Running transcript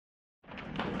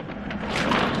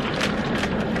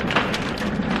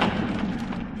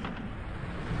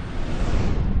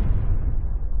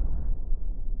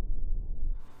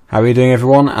How are you doing,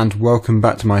 everyone, and welcome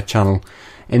back to my channel.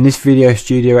 In this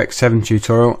VideoStudio X7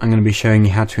 tutorial I'm going to be showing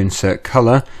you how to insert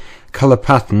colour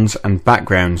patterns and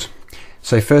backgrounds.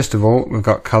 So first of all, we've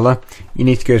got colour. You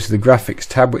need to go to the graphics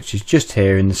tab, which is just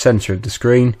here in the centre of the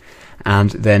screen, and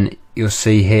then you'll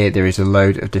see here there is a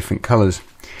load of different colours.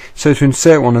 So to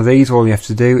insert one of these, all you have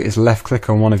to do is left click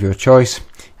on one of your choice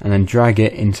and then drag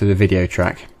it into the video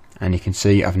track, and you can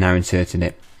see I've now inserted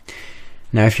it.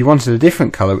 Now if you wanted a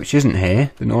different colour which isn't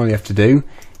here, then all you have to do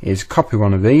is copy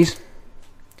one of these,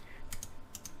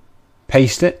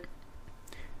 paste it,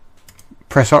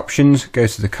 press options, go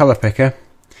to the colour picker,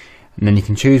 and then you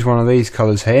can choose one of these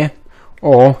colours here,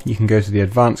 or you can go to the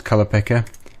advanced colour picker,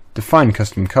 define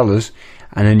custom colours,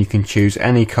 and then you can choose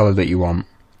any colour that you want.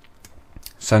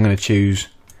 So I'm going to choose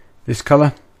this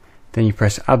colour, then you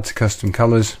press add to custom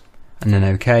colours and then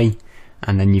OK,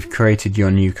 and then you've created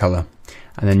your new colour,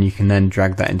 and then you can then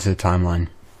drag that into the timeline.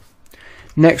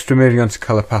 Next we're moving on to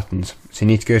colour patterns. So you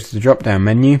need to go to the drop down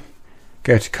menu,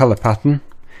 go to colour pattern,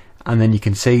 and then you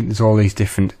can see there's all these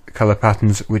different colour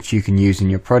patterns which you can use in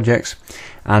your projects,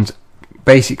 and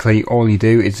basically all you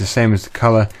do is the same as the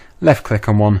colour, left click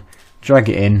on one, drag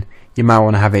it in. You might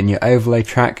want to have it in your overlay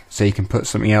track so you can put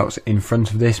something else in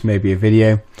front of this, maybe a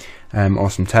video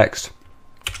or some text,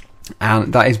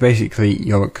 and that is basically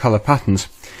your colour patterns.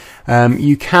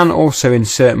 You can also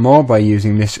insert more by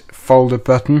using this folder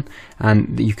button,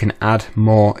 and you can add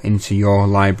more into your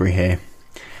library here.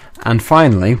 And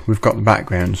finally we've got the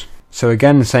backgrounds. So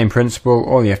again, the same principle,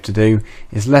 all you have to do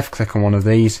is left click on one of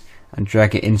these and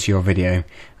drag it into your video,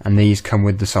 and these come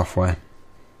with the software.